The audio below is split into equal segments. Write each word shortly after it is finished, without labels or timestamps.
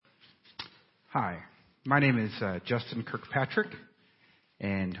Hi, my name is Justin Kirkpatrick,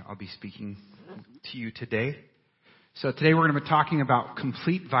 and I'll be speaking to you today. So today we're going to be talking about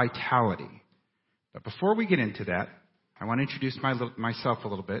complete vitality. But before we get into that, I want to introduce myself a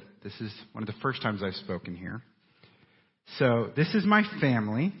little bit. This is one of the first times I've spoken here. So this is my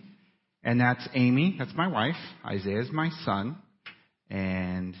family, and that's Amy, that's my wife, Isaiah is my son,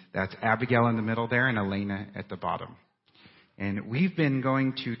 and that's Abigail in the middle there, and Elena at the bottom. And we've been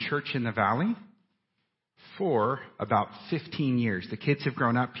going to Church in the Valley for about 15 years. The kids have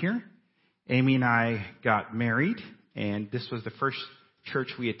grown up here. Amy and I got married, and this was the first church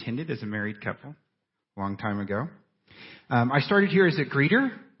we attended as a married couple a long time ago. I started here as a greeter,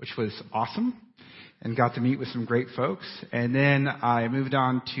 which was awesome, and got to meet with some great folks. And then I moved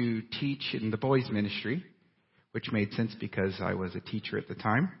on to teach in the boys' ministry, which made sense because I was a teacher at the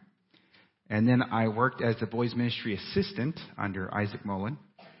time. And then I worked as the boys' ministry assistant under Isaac Mullen,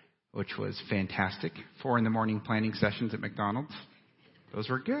 which was fantastic. 4 a.m. planning sessions at McDonald's. Those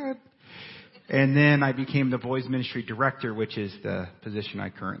were good. And then I became the boys' ministry director, which is the position I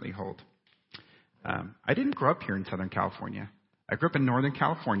currently hold. I didn't grow up here in Southern California. I grew up in Northern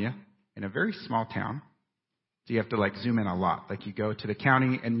California in a very small town. So you have to zoom in a lot. You go to the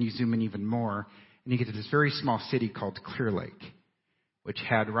county and you zoom in even more, and you get to this very small city called Clear Lake, which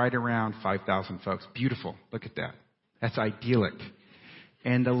had right around 5,000 folks. Beautiful. Look at that. That's idyllic.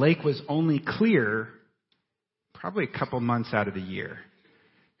 And the lake was only clear probably a couple months out of the year.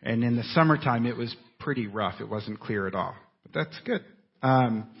 And in the summertime, it was pretty rough. It wasn't clear at all. But that's good.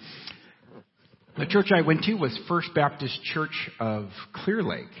 The church I went to was First Baptist Church of Clear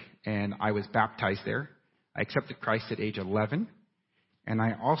Lake, and I was baptized there. I accepted Christ at age 11, and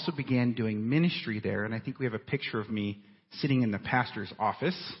I also began doing ministry there. And I think we have a picture of me sitting in the pastor's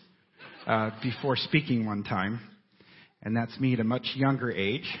office before speaking one time. And that's me at a much younger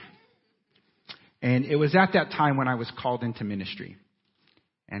age. And it was at that time when I was called into ministry.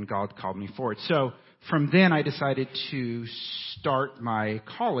 And God called me forward. So from then I decided to start my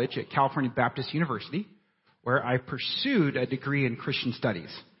college at California Baptist University, where I pursued a degree in Christian studies,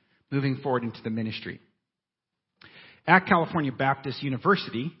 moving forward into the ministry. At California Baptist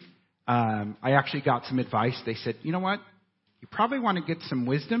University, I actually got some advice. They said, you know what? You probably want to get some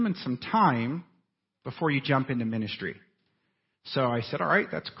wisdom and some time before you jump into ministry. So I said, all right,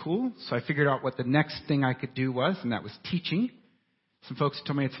 that's cool. So I figured out what the next thing I could do was, and that was teaching. Some folks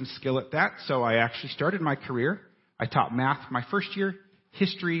told me I had some skill at that. So I actually started my career. I taught math my first year,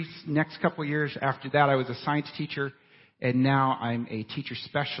 history next couple of years. After that, I was a science teacher. And now I'm a teacher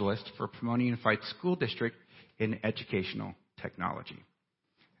specialist for Pomona Unified School District in educational technology.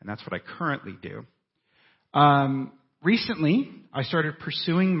 And that's what I currently do. Recently, I started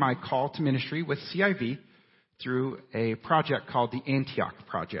pursuing my call to ministry with CIV through a project called the Antioch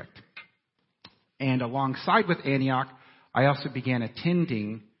Project. And alongside with Antioch, I also began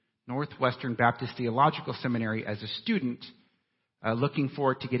attending Northwestern Baptist Theological Seminary as a student, looking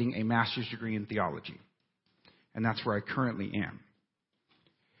forward to getting a master's degree in theology. And that's where I currently am.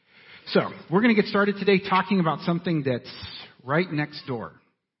 So, we're going to get started today talking about something that's right next door.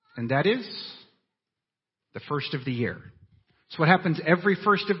 And that is the first of the year. So what happens every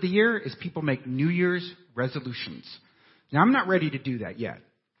first of the year is people make New Year's resolutions. Now, I'm not ready to do that yet.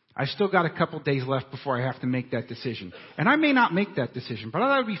 I've still got a couple days left before I have to make that decision. And I may not make that decision, but I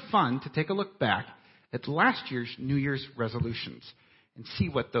thought it would be fun to take a look back at last year's New Year's resolutions and see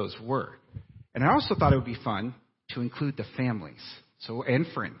what those were. And I also thought it would be fun to include the families and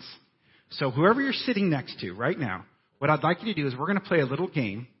friends. So whoever you're sitting next to right now, what I'd like you to do is we're going to play a little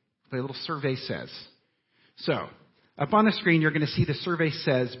game, play a little Survey Says. So, up on the screen, you're going to see the Survey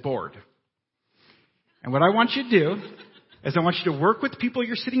Says board. And what I want you to do is I want you to work with the people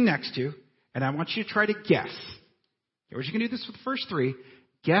you're sitting next to, and I want you to try to guess. Okay, we're just going to do this for the first 3.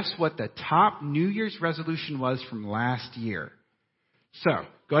 Guess what the top New Year's resolution was from last year. So,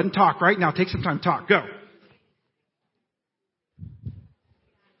 go ahead and talk right now. Take some time. Talk. Go.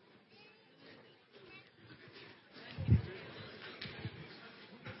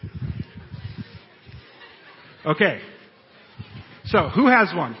 Okay. So, who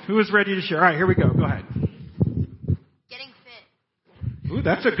has one? Who is ready to share? All right, here we go. Go ahead. Getting fit. Ooh,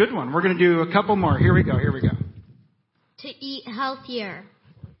 that's a good one. We're going to do a couple more. Here we go. To eat healthier.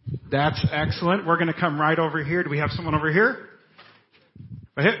 That's excellent. We're going to come right over here. Do we have someone over here?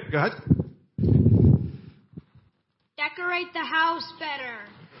 Go ahead. Decorate the house better.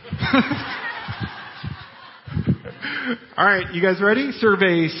 All right, you guys ready?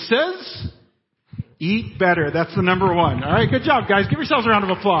 Survey says eat better. That's the number 1. All right, good job, guys. Give yourselves a round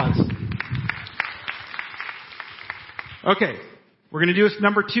of applause. Okay, We're going to do this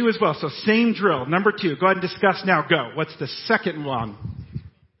number 2 as well. So same drill. Number 2. Go ahead and discuss now. Go. What's the second one?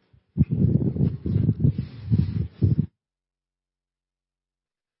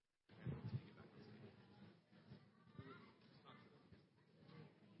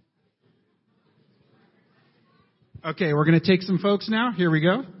 Okay, we're going to take some folks now. Here we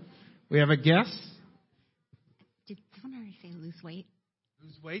go. We have a guess. Did someone already say lose weight?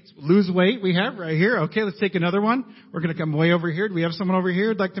 Lose weight we have right here. Okay, let's take another one. We're going to come way over here. Do we have someone over here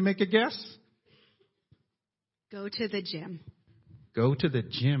who'd like to make a guess? Go to the gym. Go to the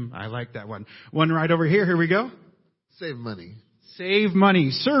gym. I like that one. One right over here. Here we go. Save money. Save money.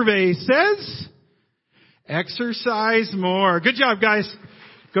 Survey says exercise more. Good job, guys.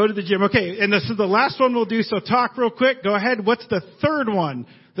 Go to the gym. Okay, and this is the last one we'll do, so talk real quick. Go ahead. What's the third one?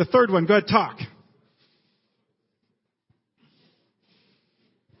 The third one. Go ahead, talk.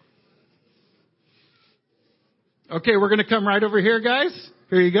 Okay, we're going to come right over here, guys.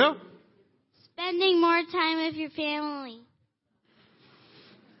 Here you go. Spending more time with your family.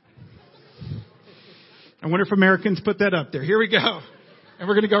 I wonder if Americans put that up there. Here we go. And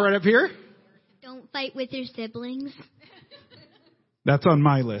we're going to go right up here. Don't fight with your siblings. That's on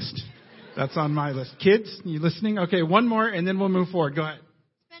my list. That's on my list. Kids, you listening? Okay, one more, and then we'll move forward. Go ahead.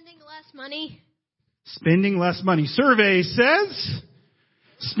 Spending less money. Spending less money. Survey says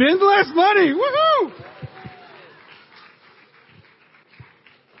spend less money. Woohoo!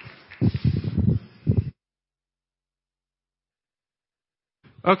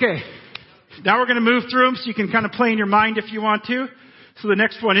 Okay, now we're going to move through them so you can kind of play in your mind if you want to. So the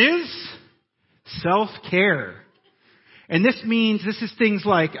next one is self-care. And this is things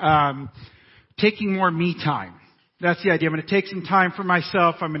like taking more me time. That's the idea. I'm going to take some time for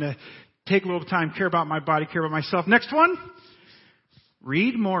myself. I'm going to take a little time, care about my body, care about myself. Next one,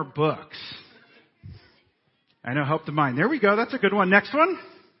 read more books. I know, help the mind. There we go. That's a good one. Next one,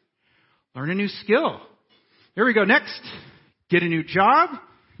 learn a new skill. Here we go. Next, get a new job.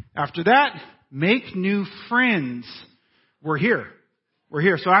 After that, make new friends. We're here.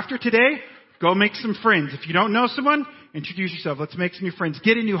 So after today, go make some friends. If you don't know someone, introduce yourself. Let's make some new friends.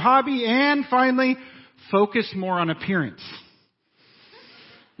 Get a new hobby. And finally, focus more on appearance.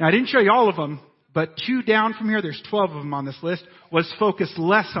 Now, I didn't show you all of them, but 2 down from here, there's 12 of them on this list, was focus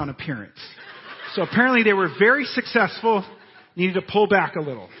less on appearance. So apparently they were very successful, needed to pull back a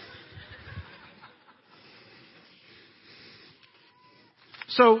little.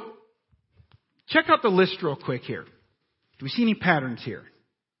 So, check out the list real quick here. Do we see any patterns here?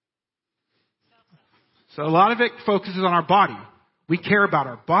 So a lot of it focuses on our body. We care about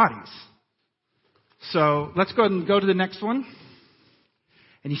our bodies. So let's go ahead and go to the next one.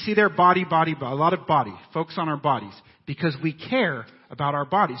 And you see there, body, a lot of body. Focus on our bodies. Because we care about our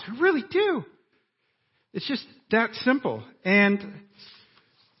bodies. We really do. It's just that simple. And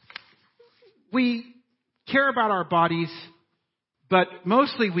we care about our bodies, but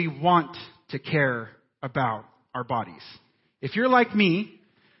mostly we want to care about our bodies. If you're like me,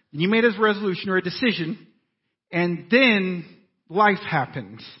 you made a resolution or a decision, and then life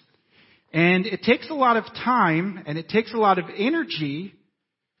happens. And it takes a lot of time, and it takes a lot of energy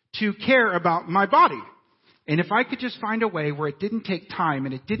to care about my body. And if I could just find a way where it didn't take time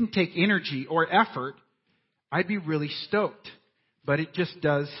and it didn't take energy or effort, I'd be really stoked. But it just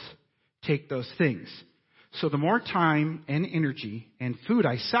does take those things. So the more time and energy and food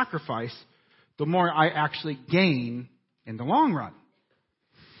I sacrifice, the more I actually gain in the long run.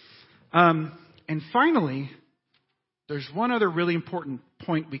 And finally, there's one other really important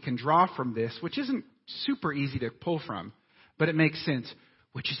point we can draw from this, which isn't super easy to pull from, but it makes sense,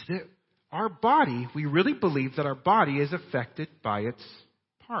 which is that our body, we really believe that our body is affected by its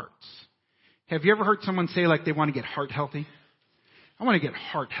parts. Have you ever heard someone say like they want to get heart healthy? I want to get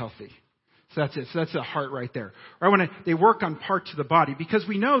heart healthy. So that's it. So that's the heart right there. Or they work on parts of the body because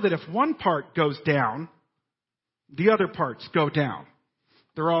we know that if one part goes down, the other parts go down.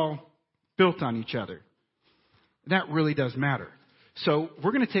 They're all built on each other. That really does matter. So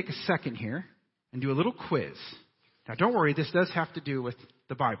we're going to take a second here and do a little quiz. Now don't worry, this does have to do with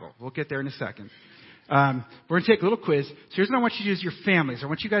the Bible. We'll get there in a second. We're going to take a little quiz. So here's what I want you to do is your families. I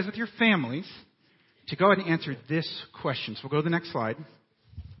want you guys with your families to go ahead and answer this question. So we'll go to the next slide.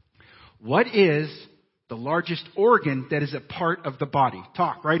 What is the largest organ that is a part of the body?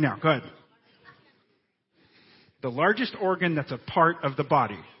 Talk right now. Go ahead. The largest organ that's a part of the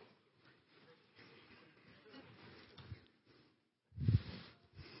body.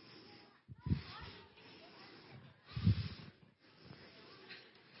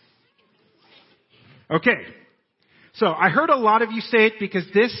 Okay. So I heard a lot of you say it because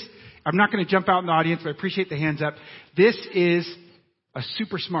this, I'm not going to jump out in the audience, but I appreciate the hands up. This is a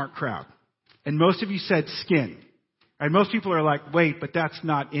super smart crowd. And most of you said skin. And most people are like, wait, but that's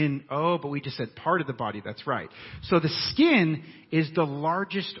not in, but we just said part of the body. That's right. So the skin is the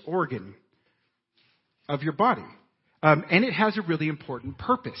largest organ of your body. And it has a really important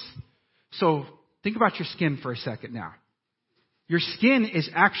purpose. So think about your skin for a second now. Your skin is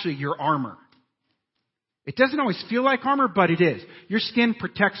actually your armor. It doesn't always feel like armor, but it is. Your skin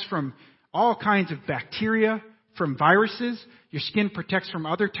protects from all kinds of bacteria, from viruses. Your skin protects from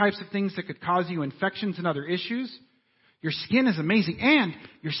other types of things that could cause you infections and other issues. Your skin is amazing. And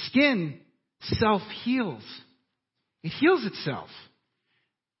your skin self-heals. It heals itself.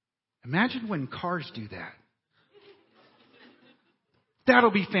 Imagine when cars do that.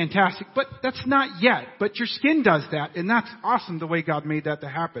 That'll be fantastic. But that's not yet. But your skin does that. And that's awesome the way God made that to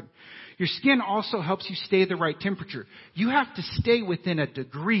happen. Your skin also helps you stay at the right temperature. You have to stay within a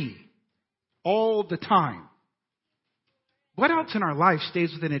degree all the time. What else in our life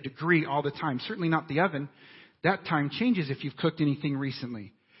stays within a degree all the time? Certainly not the oven. That time changes if you've cooked anything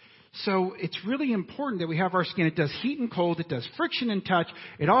recently. So it's really important that we have our skin. It does heat and cold. It does friction and touch.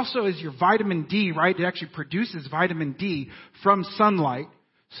 It also is your vitamin D, right? It actually produces vitamin D from sunlight.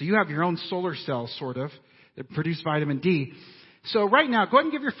 So you have your own solar cells, sort of, that produce vitamin D. So right now, go ahead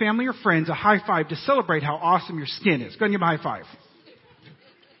and give your family or friends a high five to celebrate how awesome your skin is. Go ahead and give them a high five.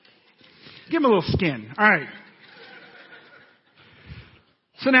 Give them a little skin. All right.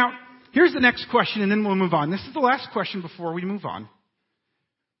 So now, here's the next question, and then we'll move on. This is the last question before we move on,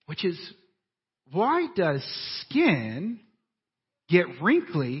 which is, why does skin get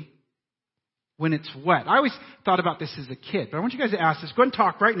wrinkly when it's wet? I always thought about this as a kid, but I want you guys to ask this. Go ahead and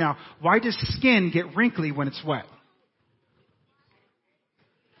talk right now. Why does skin get wrinkly when it's wet?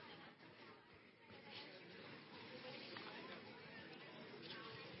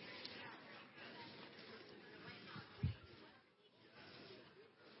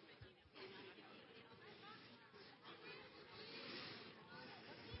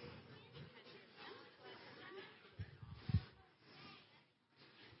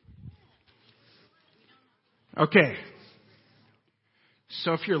 Okay.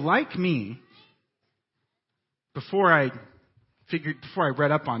 So if you're like me, before I read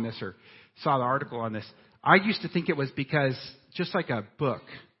up on this or saw the article on this, I used to think it was because, just like a book,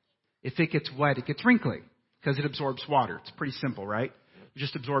 if it gets wet, it gets wrinkly because it absorbs water. It's pretty simple, right? You're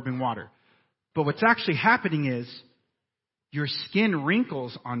just absorbing water. But what's actually happening is your skin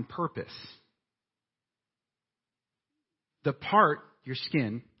wrinkles on purpose. Your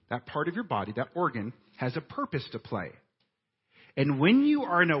skin, that part of your body, that organ, has a purpose to play. And when you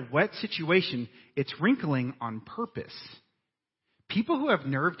are in a wet situation, it's wrinkling on purpose. People who have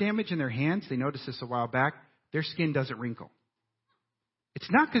nerve damage in their hands, they noticed this a while back, their skin doesn't wrinkle. It's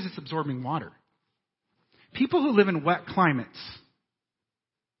not because it's absorbing water. People who live in wet climates,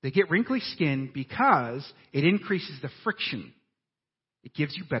 they get wrinkly skin because it increases the friction. It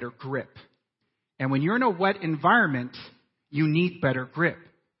gives you better grip. And when you're in a wet environment, you need better grip.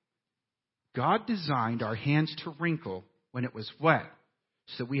 God designed our hands to wrinkle when it was wet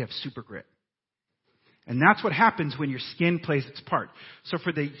so we have super grip. And that's what happens when your skin plays its part. So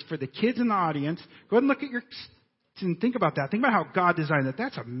for the kids in the audience, go ahead and look at and think about that. Think about how God designed that.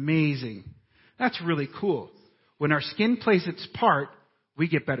 That's amazing. That's really cool. When our skin plays its part, we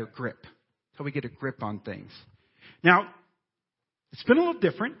get better grip. So we get a grip on things. Now, it's been a little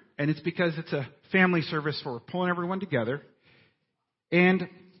different, and it's because it's a family service where we're pulling everyone together. And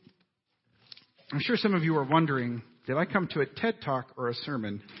I'm sure some of you are wondering, did I come to a TED Talk or a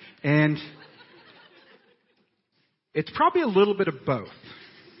sermon? And it's probably a little bit of both.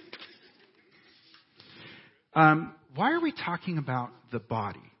 Why are we talking about the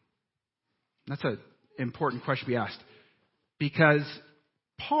body? That's an important question we asked. Because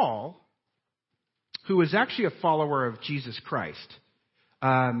Paul, who was actually a follower of Jesus Christ,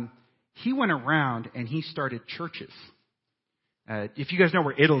 he went around and he started churches. If you guys know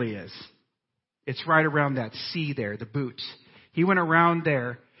where Italy is, it's right around that sea there, the Boots. He went around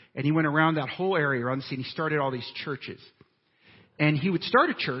there, and he went around that whole area around the sea, and he started all these churches. And he would start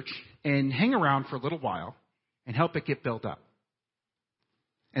a church and hang around for a little while and help it get built up.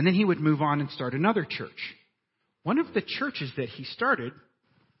 And then he would move on and start another church. One of the churches that he started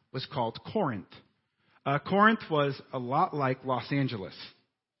was called Corinth. Corinth was a lot like Los Angeles.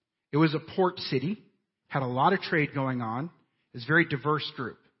 It was a port city, had a lot of trade going on. It was a very diverse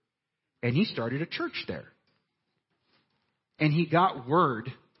group. And he started a church there. And he got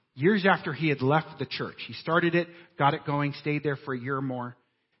word years after he had left the church. He started it, got it going, stayed there for a year or more,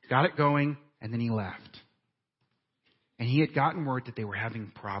 got it going, and then he left. And he had gotten word that they were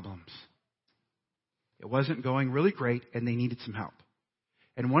having problems. It wasn't going really great, and they needed some help.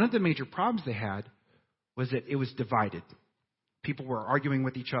 And one of the major problems they had was that it was divided. People were arguing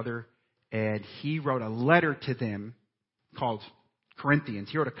with each other, and he wrote a letter to them called Corinthians.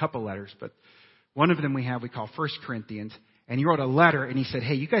 He wrote a couple letters, but one of them we call 1 Corinthians. And he wrote a letter, and he said,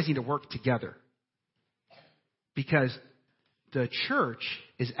 hey, you guys need to work together. Because the church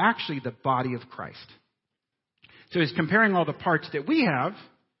is actually the body of Christ. So he's comparing all the parts that we have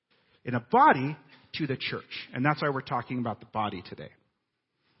in a body to the church. And that's why we're talking about the body today.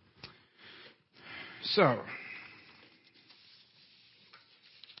 So,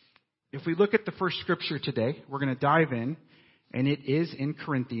 if we look at the first scripture today, we're going to dive in, and it is in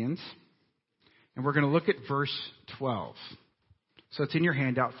Corinthians. And we're going to look at verse 12. So it's in your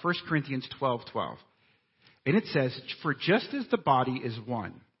handout, 1 Corinthians 12:12. And it says, for just as the body is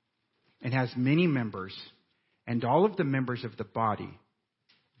one and has many members, and all of the members of the body,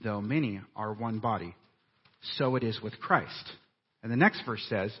 though many, are one body, so it is with Christ. And the next verse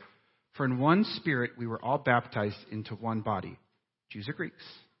says, for in one Spirit we were all baptized into one body, Jews or Greeks,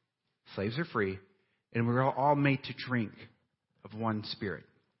 slaves or free, and we were all made to drink of one Spirit.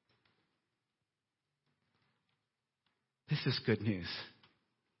 This is good news.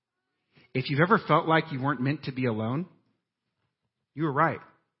 If you've ever felt like you weren't meant to be alone, you were right.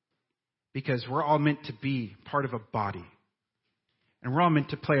 Because we're all meant to be part of a body. And we're all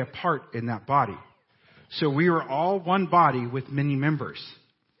meant to play a part in that body. So we are all one body with many members.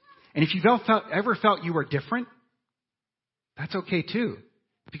 And if you've ever felt you were different, that's okay too.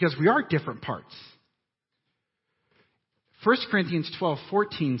 Because we are different parts. 1 Corinthians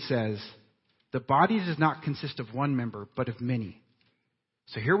 12:14 says, the body does not consist of one member, but of many.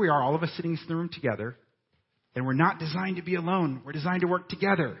 So here we are, all of us sitting in the room together, and we're not designed to be alone. We're designed to work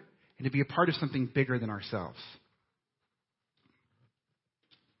together and to be a part of something bigger than ourselves.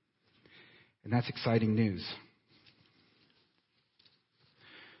 And that's exciting news.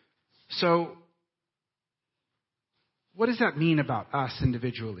 So, what does that mean about us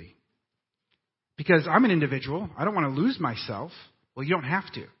individually? Because I'm an individual. I don't want to lose myself. Well, you don't have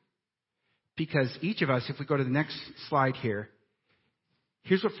to. Because each of us, if we go to the next slide here,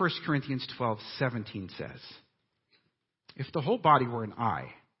 here's what 1 Corinthians 12:17 says. If the whole body were an eye,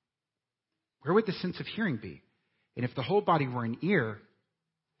 where would the sense of hearing be? And if the whole body were an ear,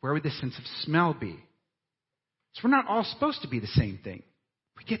 where would the sense of smell be? So we're not all supposed to be the same thing.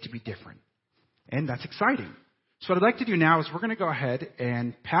 We get to be different. And that's exciting. So what I'd like to do now is we're going to go ahead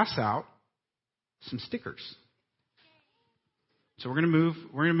and pass out some stickers. So we're going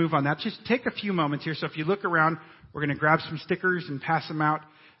to move on that. Just take a few moments here. So if you look around, we're going to grab some stickers and pass them out.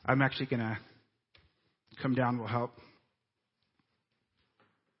 I'm actually going to come down. Will help.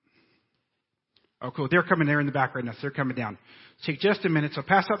 Oh, cool. They're coming there in the back right now. So they're coming down. Take just a minute. So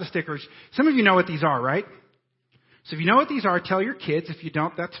pass out the stickers. Some of you know what these are, right? So if you know what these are, tell your kids. If you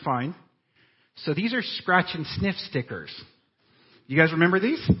don't, that's fine. So these are scratch and sniff stickers. You guys remember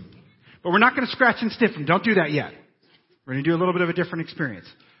these? But we're not going to scratch and sniff them. Don't do that yet. We're going to do a little bit of a different experience.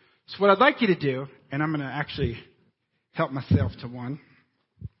 So what I'd like you to do, and I'm going to actually help myself to one.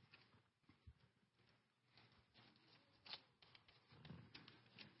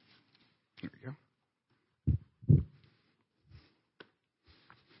 Here we go.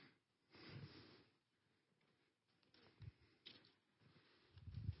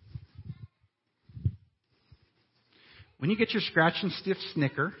 When you get your scratch and sniff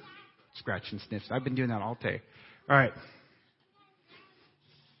scratch and sniffs. I've been doing that all day. All right.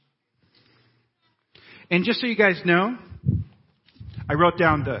 And just so you guys know, I wrote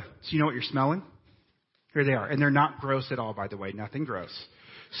down so you know what you're smelling. Here they are. And they're not gross at all, by the way. Nothing gross.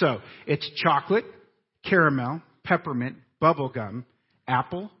 So it's chocolate, caramel, peppermint, bubble gum,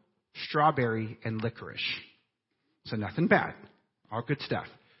 apple, strawberry, and licorice. So nothing bad. All good stuff.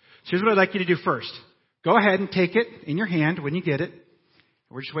 So here's what I'd like you to do first. Go ahead and take it in your hand when you get it.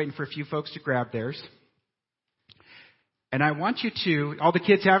 We're just waiting for a few folks to grab theirs. And I want you to, all the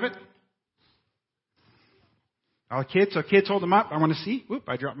kids have it? All the kids? So kids, hold them up. I want to see. Whoop,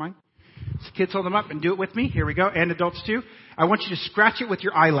 I dropped mine. So kids, hold them up and do it with me. Here we go. And adults too. I want you to scratch it with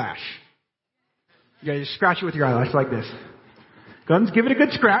your eyelash. Yeah, just scratch it with your eyelash like this. Guns, give it a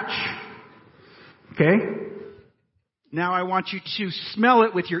good scratch. Okay. Now I want you to smell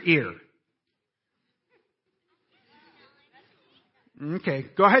it with your ear. Okay.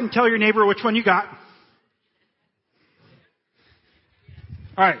 Go ahead and tell your neighbor which one you got.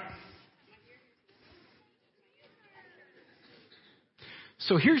 All right.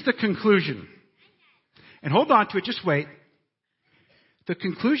 So here's the conclusion. And hold on to it. Just wait. The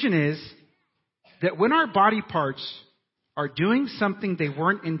conclusion is that when our body parts are doing something they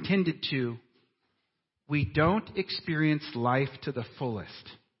weren't intended to, we don't experience life to the fullest.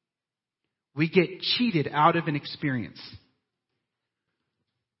 We get cheated out of an experience.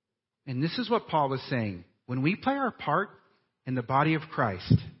 And this is what Paul was saying. When we play our part in the body of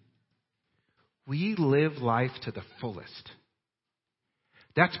Christ, we live life to the fullest.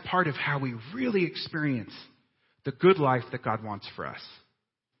 That's part of how we really experience the good life that God wants for us,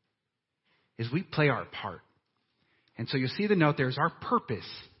 is we play our part. And so you'll see the note there is our purpose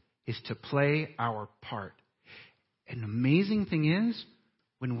is to play our part. And the amazing thing is,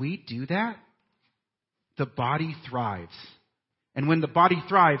 when we do that, the body thrives. And when the body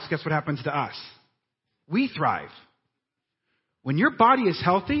thrives, guess what happens to us? We thrive. When your body is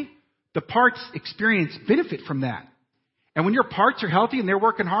healthy, the parts experience benefit from that. And when your parts are healthy and they're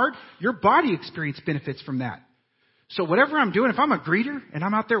working hard, your body experiences benefits from that. So whatever I'm doing, if I'm a greeter and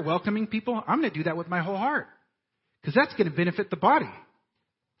I'm out there welcoming people, I'm going to do that with my whole heart. Because that's going to benefit the body.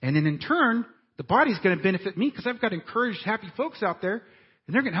 And then in turn, the body's going to benefit me because I've got encouraged, happy folks out there,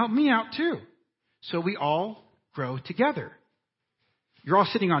 and they're going to help me out too. So we all grow together. You're all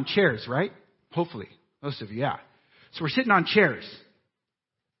sitting on chairs, right? Hopefully. Most of you, yeah. So we're sitting on chairs.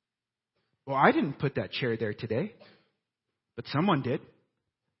 Well, I didn't put that chair there today, but someone did.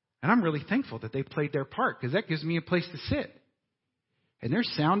 And I'm really thankful that they played their part because that gives me a place to sit. And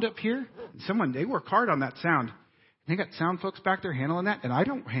there's sound up here. They work hard on that sound. They got sound folks back there handling that, and I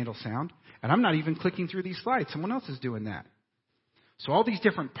don't handle sound. And I'm not even clicking through these slides. Someone else is doing that. So all these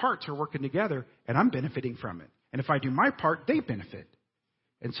different parts are working together, and I'm benefiting from it. And if I do my part, they benefit.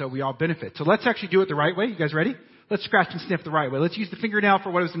 And so we all benefit. So let's actually do it the right way. You guys ready? Let's scratch and sniff the right way. Let's use the fingernail for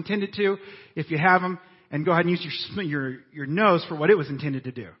what it was intended to, if you have them, and go ahead and use your nose for what it was intended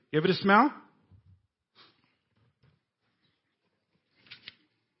to do. Give it a smell.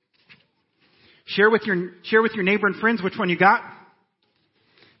 Share with your neighbor and friends which one you got.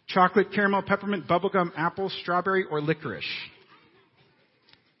 Chocolate, caramel, peppermint, bubblegum, apple, strawberry, or licorice.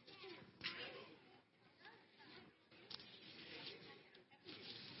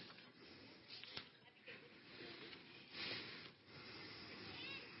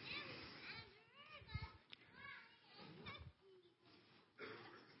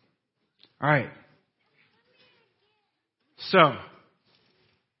 All right. So,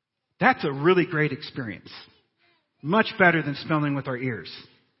 that's a really great experience. Much better than smelling with our ears.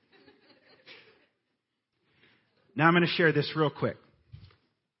 Now I'm going to share this real quick.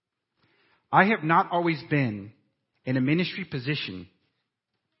 I have not always been in a ministry position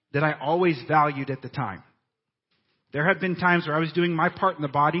that I always valued at the time. There have been times where I was doing my part in the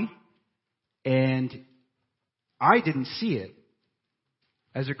body and I didn't see it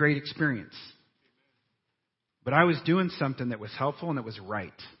as a great experience. But I was doing something that was helpful and that was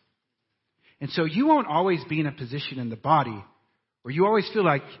right. And so you won't always be in a position in the body where you always feel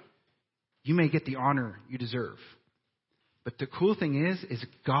like you may get the honor you deserve. But the cool thing is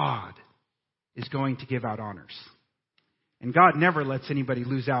God is going to give out honors. And God never lets anybody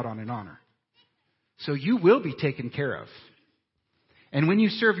lose out on an honor. So you will be taken care of. And when you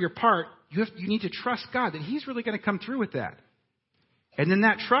serve your part, you need to trust God that He's really going to come through with that. And then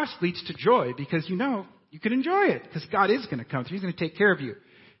that trust leads to joy because you know you can enjoy it because God is going to come through. He's going to take care of you.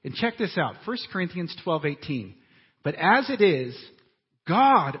 And check this out, 1 Corinthians 12:18. But as it is,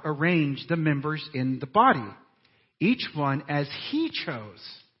 God arranged the members in the body, each one as He chose.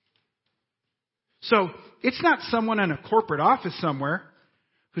 So it's not someone in a corporate office somewhere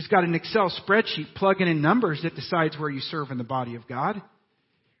who's got an Excel spreadsheet plugging in numbers that decides where you serve in the body of God.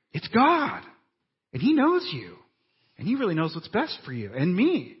 It's God. And He knows you. And He really knows what's best for you and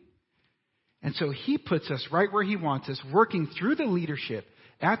me. And so He puts us right where He wants us, working through the leadership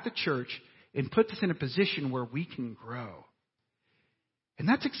at the church and puts us in a position where we can grow. And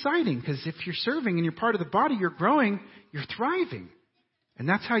that's exciting because if you're serving and you're part of the body, you're growing, you're thriving. And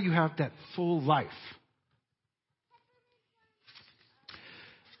that's how you have that full life.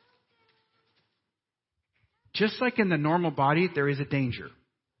 Just like in the normal body, there is a danger.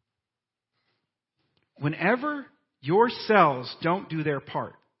 Whenever your cells don't do their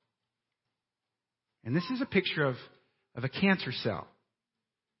part, and this is a picture of a cancer cell.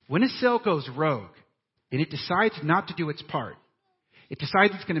 When a cell goes rogue and it decides not to do its part, it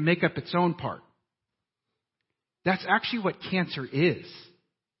decides it's going to make up its own part. That's actually what cancer is.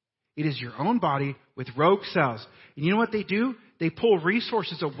 It is your own body with rogue cells. And you know what they do? They pull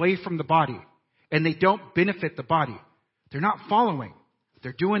resources away from the body. And they don't benefit the body. They're not following.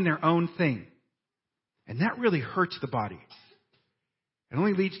 They're doing their own thing. And that really hurts the body. It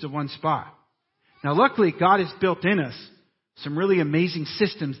only leads to one spot. Now, luckily, God has built in us some really amazing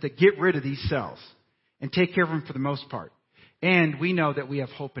systems that get rid of these cells and take care of them for the most part. And we know that we have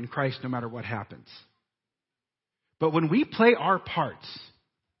hope in Christ no matter what happens. But when we play our parts,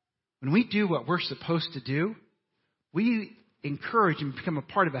 when we do what we're supposed to do, we encourage and become a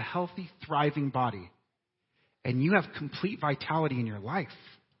part of a healthy, thriving body. And you have complete vitality in your life.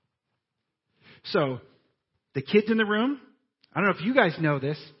 So, the kids in the room, I don't know if you guys know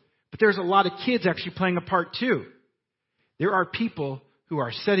this, but there's a lot of kids actually playing a part too. There are people who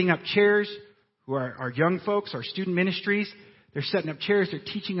are setting up chairs, who are our young folks, our student ministries. They're setting up chairs, they're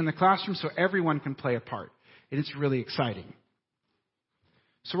teaching in the classroom so everyone can play a part. And it's really exciting.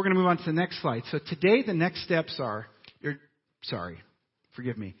 So we're going to move on to the next slide. So today the next steps are,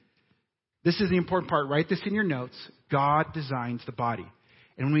 forgive me. This is the important part. Write this in your notes. God designs the body.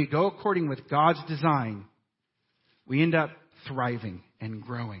 And when we go according with God's design, we end up thriving and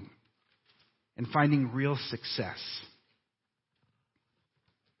growing and finding real success.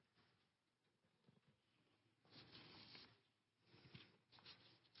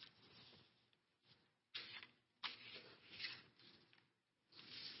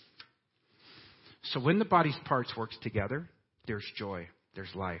 So when the body's parts works together, there's joy,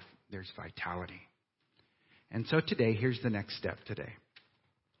 there's life, there's vitality. And so today, here's the next step today.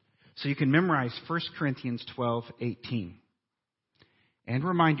 So you can memorize 1 Corinthians 12:18 and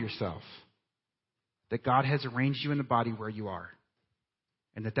remind yourself that God has arranged you in the body where you are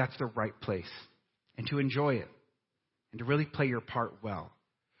and that that's the right place and to enjoy it and to really play your part well.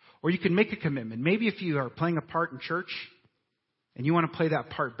 Or you can make a commitment. Maybe if you are playing a part in church and you want to play that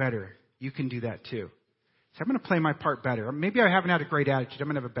part better, you can do that too. So I'm going to play my part better. Maybe I haven't had a great attitude. I'm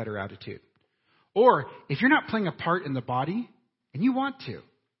going to have a better attitude. Or if you're not playing a part in the body and you want to,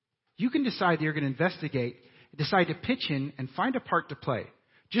 you can decide that you're going to investigate, decide to pitch in and find a part to play.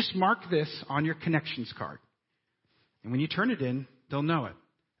 Just mark this on your connections card. And when you turn it in, they'll know it.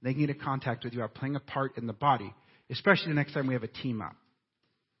 They can get in contact with you about playing a part in the body, especially the next time we have a team up.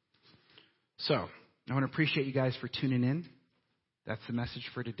 So I want to appreciate you guys for tuning in. That's the message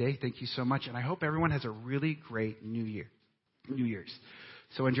for today. Thank you so much. And I hope everyone has a really great New Year's.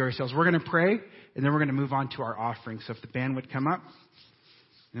 So enjoy yourselves. We're going to pray, and then we're going to move on to our offering. So if the band would come up,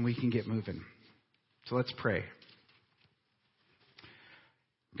 then we can get moving. So let's pray.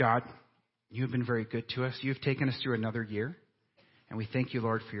 God, you have been very good to us. You have taken us through another year. And we thank you,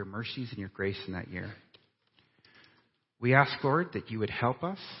 Lord, for your mercies and your grace in that year. We ask, Lord, that you would help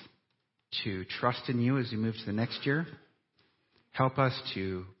us to trust in you as we move to the next year. Help us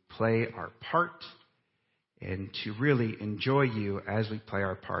to play our part and to really enjoy you as we play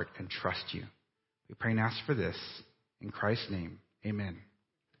our part and trust you. We pray and ask for this in Christ's name. Amen.